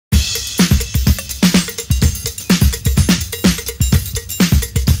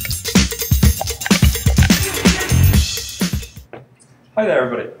Hi there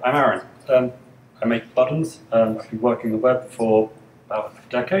everybody, I'm Arran. I make buttons. I've been working the web for about a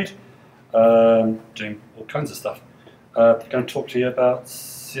decade, doing all kinds of stuff. I'm going to talk to you about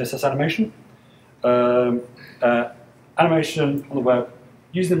CSS animation. Animation on the web,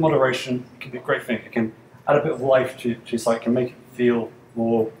 using moderation can be a great thing. It can add a bit of life to your site, can make it feel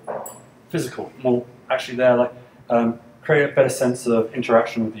more physical, more actually there, like create a better sense of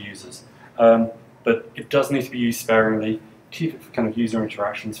interaction with the users. But it does need to be used sparingly. Keep it for kind of user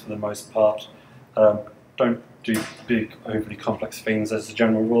interactions for the most part. Don't do big, overly complex things as a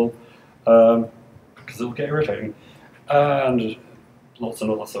general rule, because it will get irritating. And lots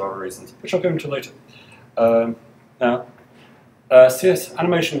and lots of other reasons, which I'll go into later. Now,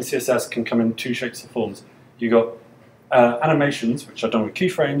 animation and CSS can come in two shapes and forms. You've got animations, which are done with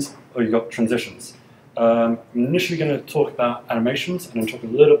keyframes, or you've got transitions. I'm initially going to talk about animations, and then talk a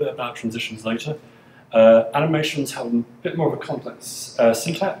little bit about transitions later. Animations have a bit more of a complex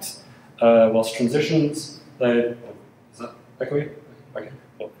syntax, whilst transitions, is that echoey? Okay,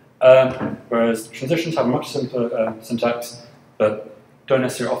 cool. Whereas transitions have a much simpler syntax, but don't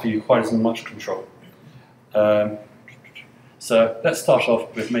necessarily offer you quite as much control. So let's start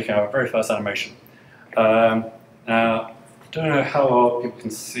off with making our very first animation. Now, I don't know how well people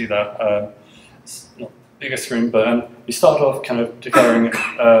can see that. It's not the biggest screen, but we start off kind of declaring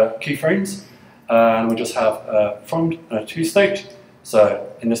keyframes. And we just have a from and a to state. So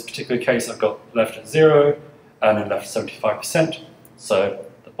in this particular case, I've got left at 0 and then left 75%. So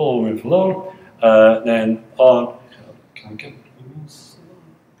the ball will move along. Then on, can I get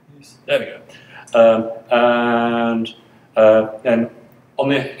there we go. And then on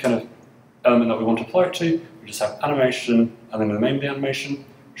the kind of element that we want to apply it to, we just have animation and then the name of the animation,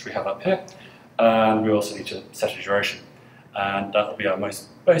 which we have up here. And we also need to set a duration. And that will be our most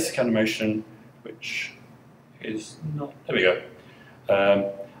basic animation, which is not, there we go.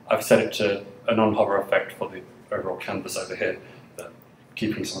 I've set it to a non-hover effect for the overall canvas over here, but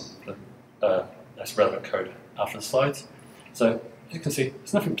keeping some of the less relevant code after the slides. So as you can see,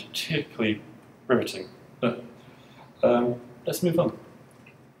 it's nothing particularly riveting, but let's move on.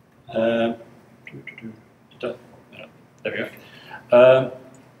 There we go.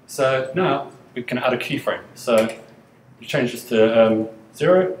 So now we can add a keyframe. So we change this to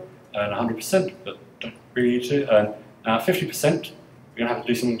 0 and 100%, but don't really need to. And now 50%, we're going to have to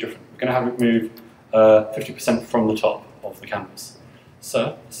do something different. We're going to have it move 50% from the top of the canvas.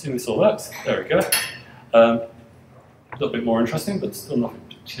 So, assuming this all works, there we go. A little bit more interesting, but still nothing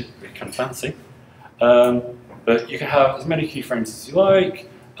particularly kind of fancy. But you can have as many keyframes as you like.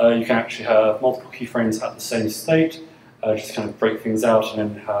 You can actually have multiple keyframes at the same state, just kind of break things out and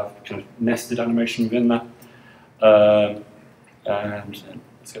then have kind of nested animation within that. And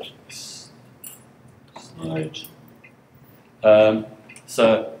let's go to this slide.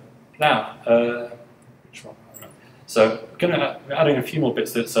 So now, which one? So we're adding a few more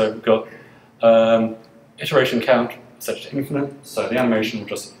bits to it. So we've got iteration count set to infinite. So the animation will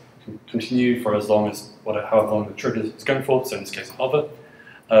just continue for as long as however long the trigger is going for. So in this case, hover.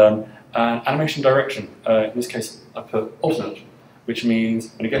 And animation direction. In this case, I put alternate, which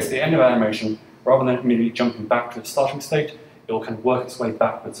means when it gets to the end of animation, rather than immediately jumping back to its starting state, it will kind of work its way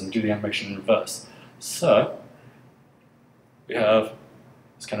backwards and do the animation in reverse. So we have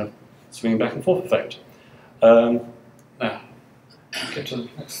this kind of swinging back and forth effect. Now, get to the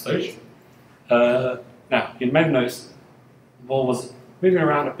next stage. Now, you may notice the ball was moving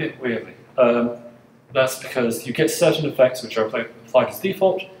around a bit weirdly. That's because you get certain effects which are applied as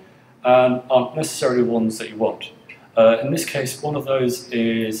default and aren't necessarily ones that you want. In this case, one of those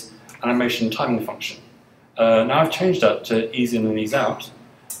is animation timing function. Now I've changed that to ease in and ease out,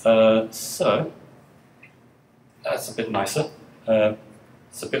 so that's a bit nicer.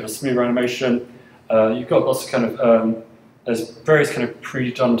 It's a bit of a smoother animation. You've got lots of kind of, there's various kind of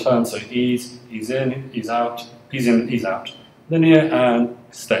pre-done terms, so ease, ease in, ease out, linear and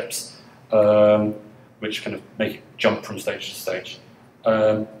steps, which kind of make it jump from stage to stage.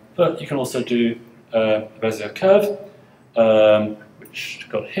 But you can also do a Bezier curve, which you've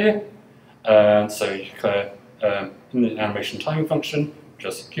got here. So you declare in the animation timing function,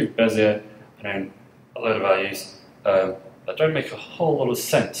 just cube Bezier, and then a load of values that don't make a whole lot of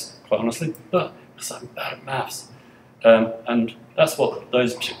sense, quite honestly, but because I'm bad at maths. And that's what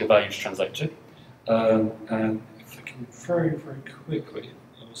those particular values translate to. And if I can very, very quickly,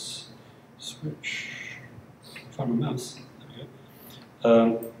 I'll switch, find my mouse, there we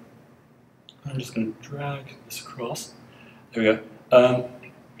go. I'm just going to drag this across. There we go.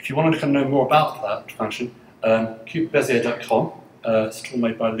 If you wanted to kind of know more about that function, cubebezier.com, it's a tool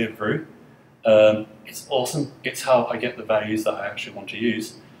made by Livrou. It's awesome. It's how I get the values that I actually want to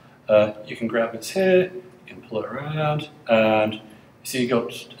use. You can grab bits here, you can pull it around, and you see you've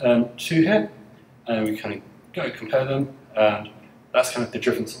got 2 here, and we kind of go compare them, and that's kind of the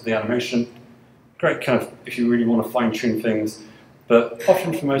difference of the animation. Great kind of if you really want to fine-tune things, but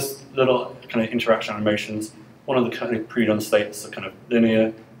often for most little kind of interaction animations, one of the kind of pre-done states are kind of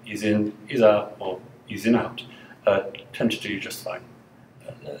linear, ease in, ease out, or ease in out, tend to do just fine.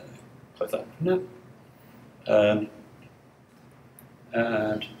 Close that now.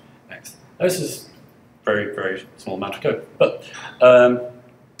 And next. This is very, very small amount of code, but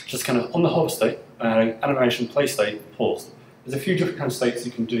just kind of on the hover state, animation play state, pause. There's a few different kind of states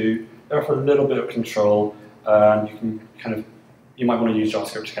you can do. They offer a little bit of control, and you can kind of, you might want to use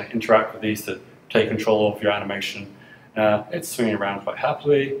JavaScript to kind of interact with these to take control of your animation. It's swinging around quite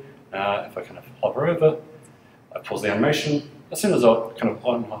happily. If I kind of hover over, I pause the animation. As soon as I kind of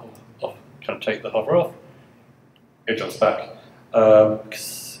on off, kind of take the hover off, it jumps back.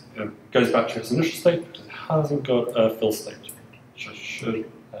 Because it goes back to its initial state because it hasn't got a fill state, which I should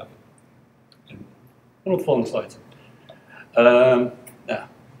have in one of the following slides. Now,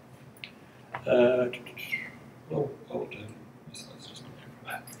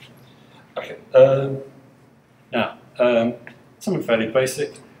 okay. Now, something fairly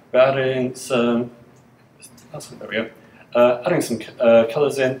basic. We're adding some. There we go. Adding some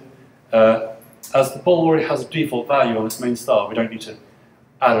colors in. As the ball already has a default value on its main star, we don't need to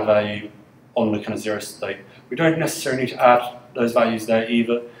add a value on the kind of 0 state. We don't necessarily need to add those values there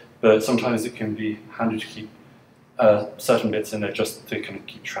either, but sometimes it can be handy to keep certain bits in there just to kind of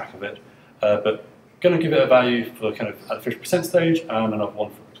keep track of it. But going to give it a value for kind of at the 50% stage and another one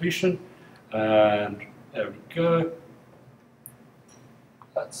for completion. And there we go.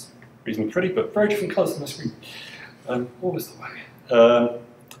 That's reasonably pretty, but very different colours on the screen. Always the way.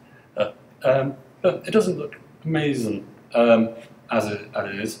 But it doesn't look amazing as it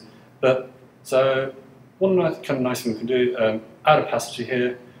is. But so one kind of nice thing we can do, add opacity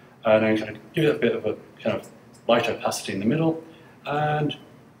here, and then kind of give it a bit of a kind of lighter opacity in the middle, and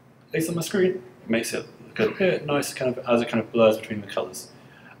at least on my screen, it makes it look a bit nice kind of as it kind of blurs between the colours.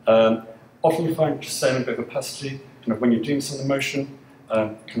 Often you find just saying a bit of opacity, kind of when you're doing some of the motion,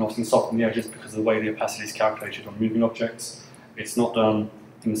 can often soften the edges because of the way the opacity is calculated on moving objects. It's not done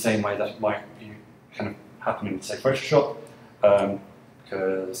in the same way that it might be kind of happen in, say, Photoshop,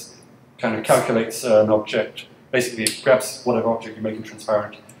 because it kind of calculates an object. Basically, it grabs whatever object you're making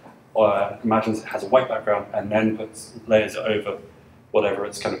transparent, or imagines it has a white background, and then layers it over whatever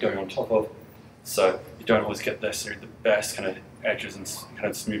it's kind of going on top of. So you don't always get necessarily the best kind of edges and kind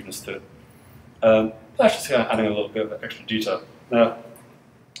of smoothness to it. That's just kind of adding a little bit of extra detail. Now,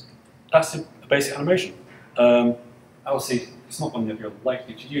 that's a basic animation. Obviously, it's not one that you're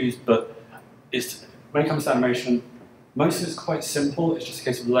likely to use, but when it comes to animation, most of it's quite simple. It's just a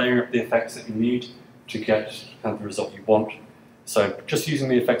case of layering up the effects that you need to get kind of the result you want. So just using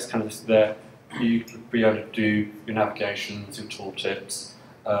the effects kind of there, you will be able to do your navigations, your tooltips,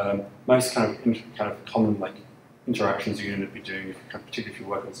 most kind of common like interactions you're going to be doing, particularly if you're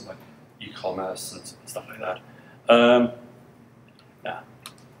working on something like e-commerce and stuff like that.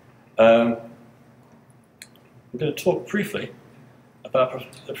 I'm going to talk briefly about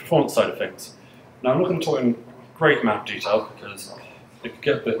the performance side of things. Now, I'm not going to talk in great amount of detail because it could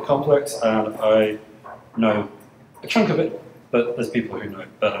get a bit complex, and I know a chunk of it, but there's people who know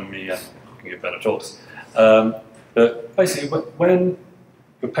it better than me and can give better talks. But basically, when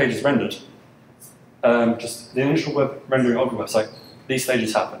your page is rendered, just the initial rendering of your website, these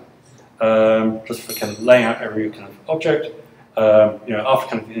stages happen. Just for kind of laying out every kind of object. After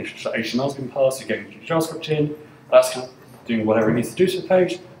kind of the initial HTML's been passed, you're getting your JavaScript in. That's kind of doing whatever it needs to do to the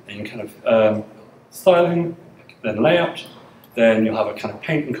page. Then you can kind of styling, then layout. Then you'll have a kind of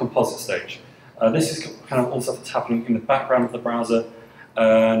paint and composite stage. This is kind of all stuff that's happening in the background of the browser.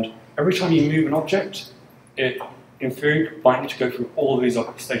 And every time you move an object, it, in theory, might need to go through all of these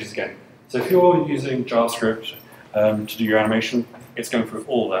stages again. So if you're using JavaScript to do your animation, it's going through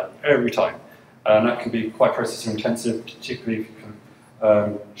all of that every time. And that can be quite processor intensive, particularly if you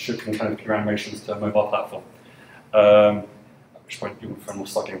can shifting kind of your animations to a mobile platform. At which point your phone will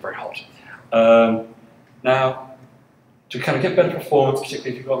start getting very hot. Now, to kind of get better performance,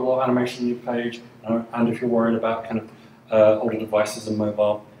 particularly if you've got a lot of animation on your page, and if you're worried about kind of older devices and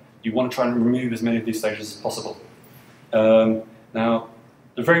mobile, you want to try and remove as many of these stages as possible. Now,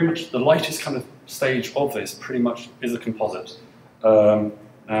 the lightest kind of stage of this pretty much is a composite.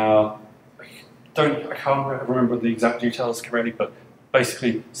 Now, I can't remember the exact details correctly, but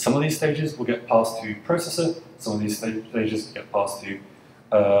basically some of these stages will get passed to processor, some of these stages get passed to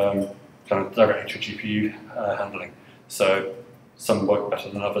kind of directly to GPU handling. So some work better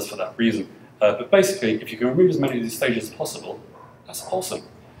than others for that reason. But basically, if you can remove as many of these stages as possible, that's awesome.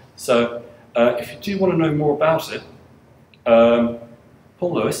 So if you do want to know more about it,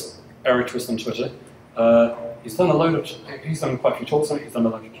 Paul Lewis, Eric Twist on Twitter, he's done quite a few talks on it, he's done a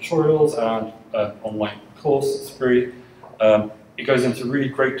load of tutorials and an online course, it's free. It goes into really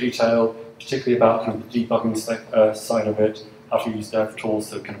great detail, particularly about kind of the debugging side of it, how to use dev tools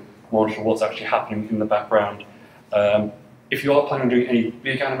to kind of monitor what's actually happening in the background. If you are planning on doing any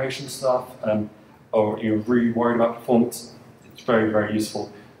big animation stuff, or you're really worried about performance, it's very, very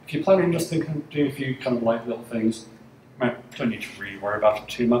useful. If you're planning just to do a few kind of light little things, you don't need to really worry about it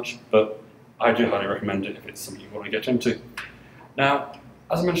too much, but I do highly recommend it if it's something you want to get into. Now,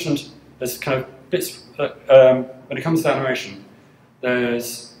 as I mentioned, there's kind of bits that, when it comes to animation,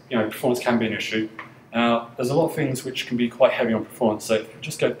 there's, performance can be an issue. Now, there's a lot of things which can be quite heavy on performance, so if we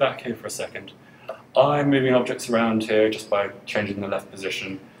just go back here for a second, I'm moving objects around here just by changing the left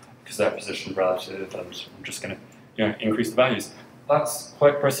position because they're position relative, and I'm just going to increase the values. That's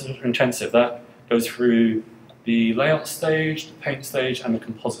quite procedure intensive. That goes through the layout stage, the paint stage, and the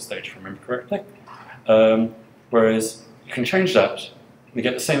composite stage, if I remember correctly. Whereas you can change that and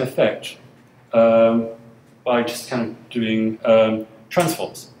get the same effect by just kind of doing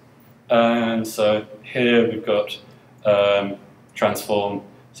transforms. And so here we've got transform,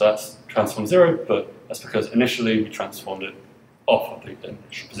 so that's transform 0, but that's because initially we transformed it off of the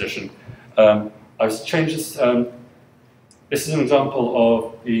initial position. I've changed this. This is an example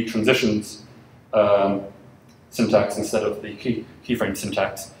of the transitions syntax instead of the keyframe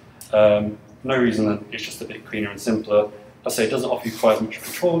syntax. No reason that it's just a bit cleaner and simpler. I say it doesn't offer you quite as much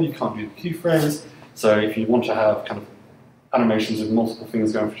control, you can't do the keyframes, so if you want to have kind of animations with multiple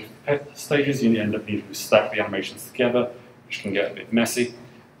things going through different stages, you end up needing to stack the animations together, which can get a bit messy.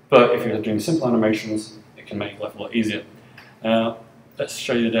 But if you're doing simple animations, it can make life a lot easier. Now, let's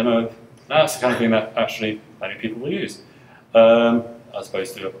show you the demo. That's the kind of thing that actually many people will use, as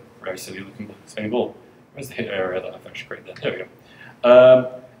opposed to a very silly looking spinning ball. Where's the hit area that I've actually created there? There we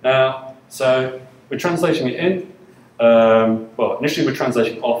go. Now, so we're translating it in. Well, initially we're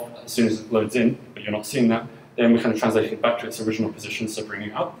translating off as soon as it loads in, but you're not seeing that. Then we're kind of translating it back to its original position, so bringing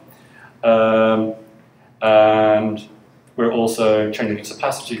it up. And we're also changing its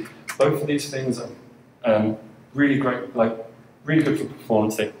opacity. Both of these things are really great, really good for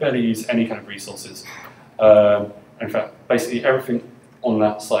performance. They barely use any kind of resources. In fact, basically everything on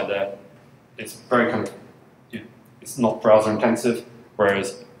that slide there, it's very kind of, it's not browser intensive,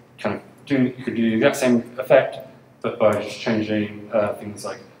 whereas kind of you could do the exact same effect, but by just changing things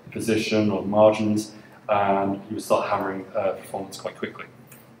like the position or margins, and you would start hammering performance quite quickly.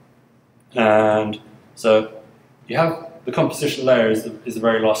 And so you have the composition layer is the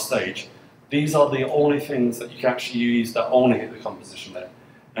very last stage. These are the only things that you can actually use that only hit the composition layer.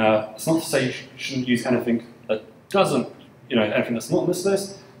 It's not to say you shouldn't use anything that doesn't, anything that's not on this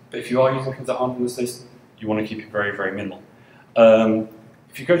list, but if you are using things that aren't on this list, you want to keep it very, very minimal.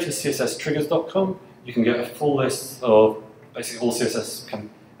 If you go to csstriggers.com, you can get a full list of basically all CSS,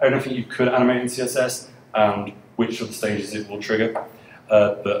 everything you could animate in CSS and which of the stages it will trigger.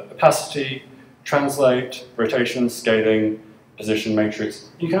 But opacity, translate, rotation, scaling, position matrix,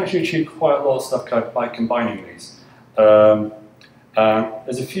 you can actually achieve quite a lot of stuff by combining these.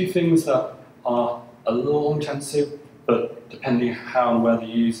 There's a few things that are a little intensive, but depending how and where they're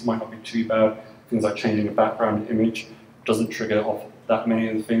used, might not be too bad. Things like changing a background image doesn't trigger off that many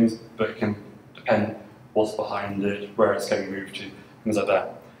of the things, but it can depend what's behind it, where it's getting moved to, things like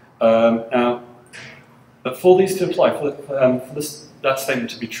that. But for these to apply, for that statement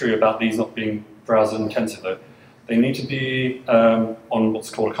to be true about these not being browser intensive though, they need to be on what's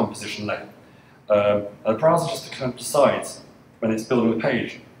called a composition layer. A browser just kind of decides when it's building the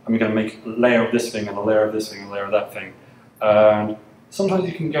page, I'm going to make a layer of this thing and a layer of this thing and a layer of that thing. And sometimes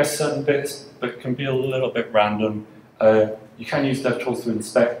you can guess certain bits, but it can be a little bit random. You can use DevTools to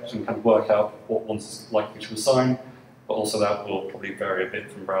inspect and kind of work out what one's likely to assign, but also that will probably vary a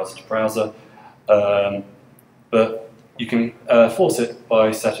bit from browser to browser. But you can force it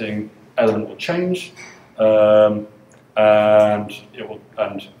by setting element will change, and then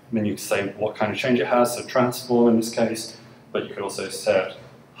you can say what kind of change it has, so transform in this case, but you could also set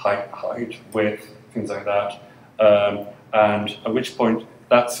height, width, things like that, and at which point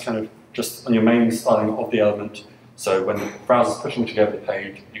that's kind of just on your main styling of the element. So when the browser's pushing together the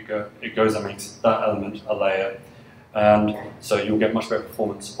page, it goes and makes that element a layer, and so you'll get much better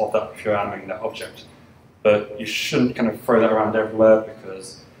performance of that if you're animating that object. But you shouldn't kind of throw that around everywhere,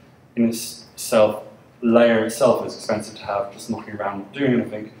 because in itself, layer itself is expensive to have, just knocking around doing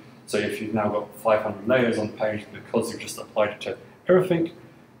anything. So if you've now got 500 layers on the page because you've just applied it to everything,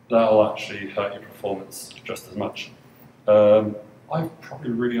 that'll actually hurt your performance just as much. I've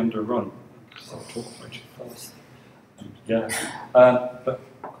probably really underrun because I've talked way too fast. Yeah, but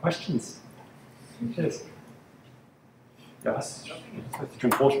questions? Cheers. Yeah, that's supposed to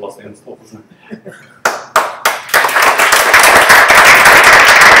drink water whilst they install, isn't it?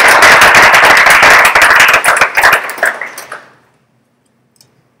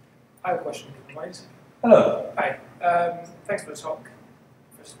 I have a question, if you don't mind. Hello. Hi. Thanks for the talk,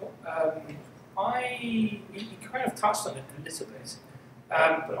 first of all. You kind of touched on it a little bit,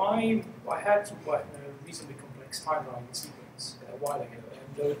 but I had to work in a reasonably complex timeline sequence a while ago,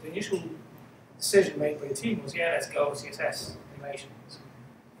 and the initial decision made by the team was, yeah, let's go CSS Animations.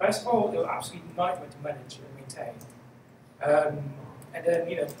 First of all, they were absolutely nightmare to manage and maintain. And then,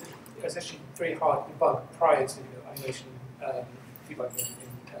 you know, it was actually very hard to debug prior to animation debugging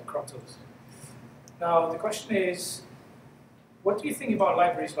in Chrome tools. Now, the question is, what do you think about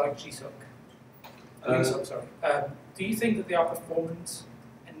libraries like GSOC? Do you think that they are performant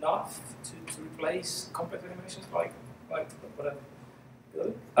enough to replace complex animations like whatever?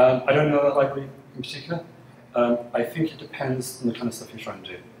 I don't know that library in particular. I think it depends on the kind of stuff you're trying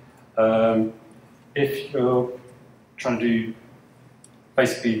to do. If you're trying to do,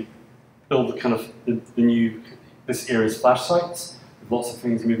 basically build the kind of the new, this era's Flash sites, with lots of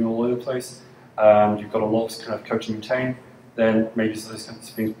things moving all over the place, and you've got a lot to kind of code and maintain, then maybe those kinds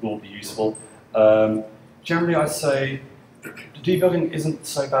of things will be useful. Generally, I'd say the debugging isn't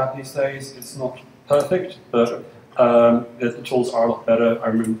so bad these days. It's not perfect, but the tools are a lot better. I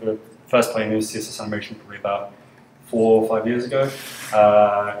remember first playing with CSS Animation probably about 4 or 5 years ago.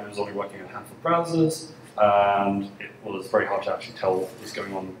 It was only working in a handful of browsers, and it was very hard to actually tell what was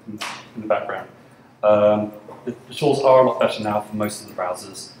going on in the background. The tools are a lot better now for most of the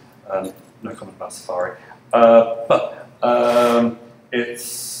browsers. No comment about Safari. But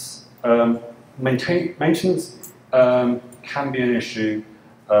it's maintenance can be an issue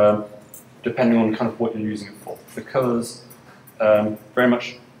depending on kind of what you're using it for, because very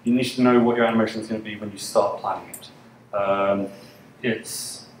much you need to know what your animation is going to be when you start planning it.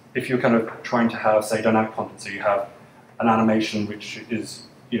 If you're kind of trying to have, say, dynamic content, so you have an animation which is,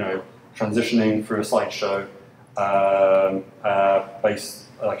 you know, transitioning through a slideshow, based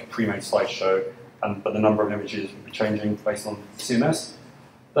like a pre-made slideshow, but the number of images will be changing based on CMS.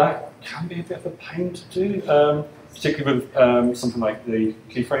 That can be a bit of a pain to do, particularly with something like the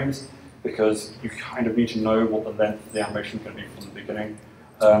keyframes, because you kind of need to know what the length of the animation is going to be from the beginning.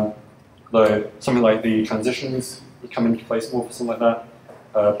 Though something like the transitions would come into place more for something like that,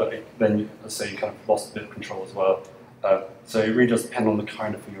 but then, let's say, you kind of lost a bit of control as well. So it really does depend on the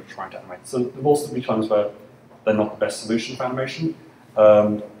kind of thing you're trying to animate. So there will also be times where they're not the best solution for animation.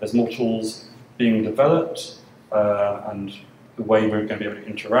 There's more tools being developed, and the way we're going to be able to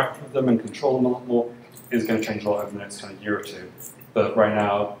interact with them and control them a lot more is going to change a lot over the next kind of year or two. But right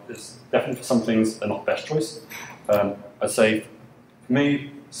now, it's definitely for some things they're not the best choice. I'd say, for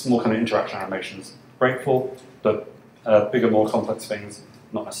me, small kind of interaction animations, great for, but bigger, more complex things,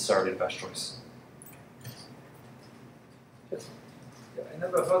 not necessarily the best choice. Yes. Yeah, I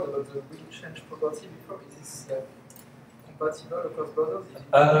never heard about the will change property before. Is this compatible across borders?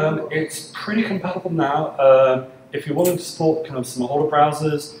 It's pretty compatible now. If you're willing to support kind of some older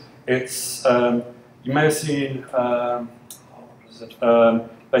browsers, it's you may have seen what is it?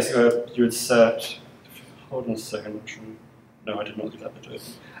 Basically, you would set. Hold on a second. No, I did not do that bit.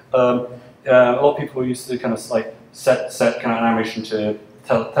 A lot of people used to kind of like set kind of animation to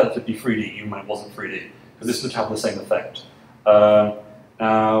tell it to be 3D even when it wasn't 3D, because this would have the same effect.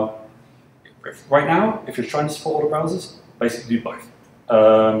 Now, right now, if you're trying to support older browsers, basically do both,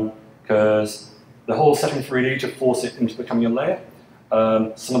 because the whole setting 3D to force it into becoming a layer.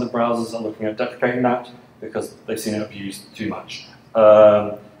 Some of the browsers are looking at deprecating that because they've seen it abused too much.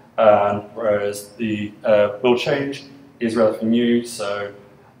 And whereas the will change is relatively new, so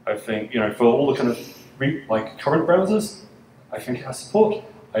I think, you know, for all the kind of current browsers, I think it has support.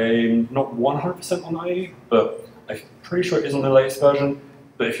 I'm not 100% on IE, but I'm pretty sure it is on the latest version.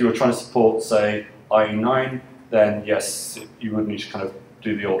 But if you were trying to support, say, IE9, then yes, you would need to kind of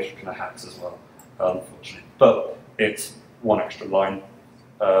do the old kind of hacks as well, unfortunately. But it's one extra line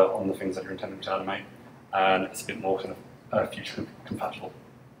on the things that you're intending to animate, and it's a bit more kind of future compatible.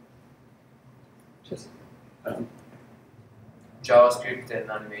 Cheers. JavaScript and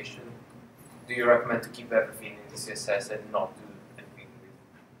animation. Do you recommend to keep everything in the CSS and not do anything with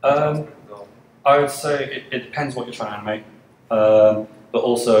JavaScript? I would say it depends what you're trying to animate, but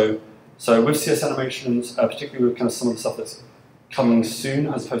also, so with CSS Animations, particularly with kind of some of the stuff that's coming soon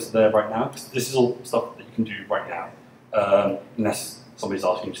as opposed to there right now. Because this is all stuff that you can do right now, unless somebody's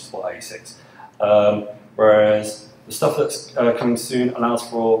asking you to support ASOS. Whereas the stuff that's coming soon allows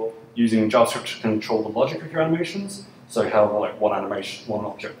for using JavaScript to control the logic of your animations. So how like one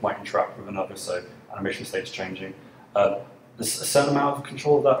object might interact with another, so animation state's changing. There's a certain amount of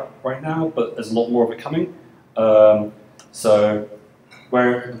control of that right now, but there's a lot more of it coming. So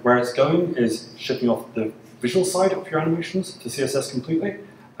where it's going is shipping off the visual side of your animations to CSS completely,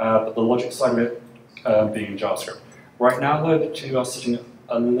 but the logic side of it being in JavaScript. Right now, though, the two are sitting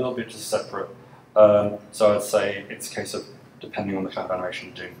a little bit just separate. So I'd say it's a case of depending on the kind of animation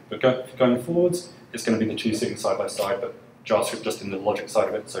you're doing. But going forwards, it's going to be the two sitting side by side, but JavaScript just in the logic side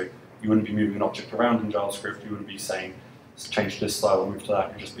of it. So you wouldn't be moving an object around in JavaScript. You wouldn't be saying change to this style or move to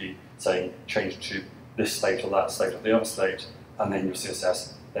that. You'd just be saying change to this state or that state or the other state, and then your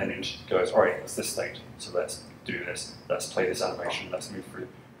CSS then goes, all right, it's this state, so let's do this. Let's play this animation. Let's move through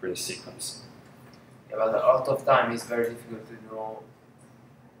this sequence. Yeah, but a lot of time it's very difficult to know,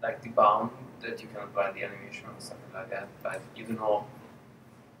 like the bound that you can apply the animation or something like that. Like you don't know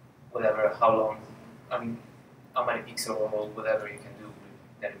whatever, how long, I mean, how many pixels or whatever you can do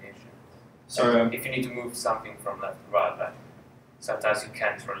with the animation. So like if you need to move something from left to right, like sometimes you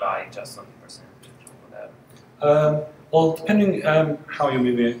can't rely just on the percentage or whatever. Well, depending how you're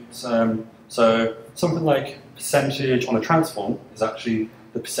moving it, so something like percentage on a transform is actually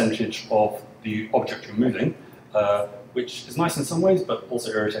the percentage of the object you're moving, which is nice in some ways, but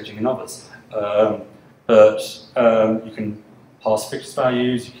also irritating in others. You can pass fixed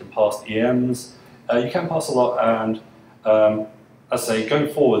values, you can pass EMs, you can pass a lot, and as I say,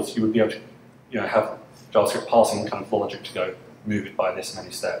 going forwards, you would be able to have JavaScript passing kind of logic to go move it by this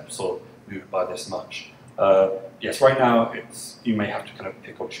many steps or move it by this much. Yes, right now you may have to kind of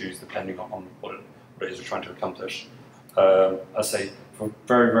pick or choose depending on what it is you're trying to accomplish. I say for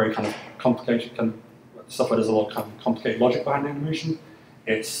very, very kind of complicated kind of stuff where there's a lot of kind of complicated logic behind animation,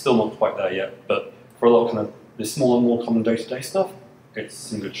 it's still not quite there yet. But for a lot of kind of the smaller, more common day-to-day stuff,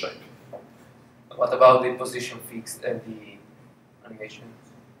 it's in good shape. What about the position fixed and the animation?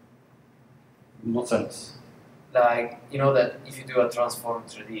 In what sense? Like, you know that if you do a transform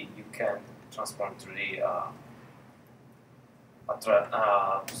 3D, you can transform 3D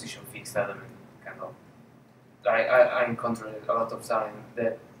a position fixed element, kind of. I encountered a lot of time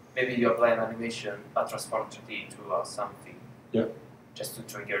that maybe you apply an animation, a transform 3D to something, yeah, just to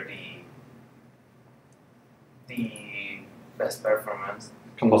trigger the best performance.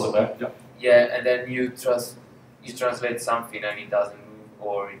 Composite there, yeah. Yeah, and then you translate something and it doesn't move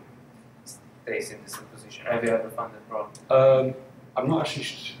or it stays in the same position. Have you ever found that problem? I'm not actually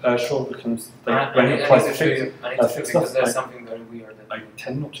sure because when I you apply need to show you, fixed because stuff, there's something very weird. I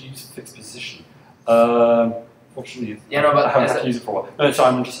tend not to use fixed position. Fortunately, yeah, no, but I haven't had to use it for a while. No, so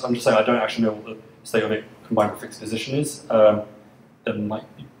I'm just saying I don't actually know what the state of it combined with fixed position is. There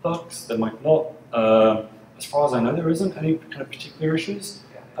might be bugs, there might not. As far as I know, there isn't any kind of particular issues.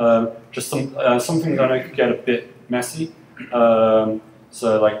 Just something that I know could get a bit messy.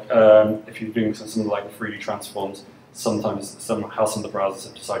 So like if you're doing something like the 3D transforms, sometimes somehow some of the browsers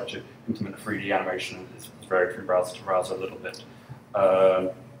have decided to implement a 3D animation. It's varied from browser to browser a little bit.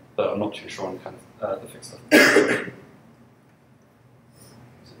 But I'm not too sure on kind of the fixed stuff.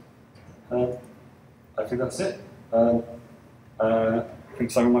 I think that's it. I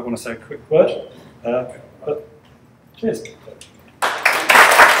think Simon might want to say a quick word. But cheers.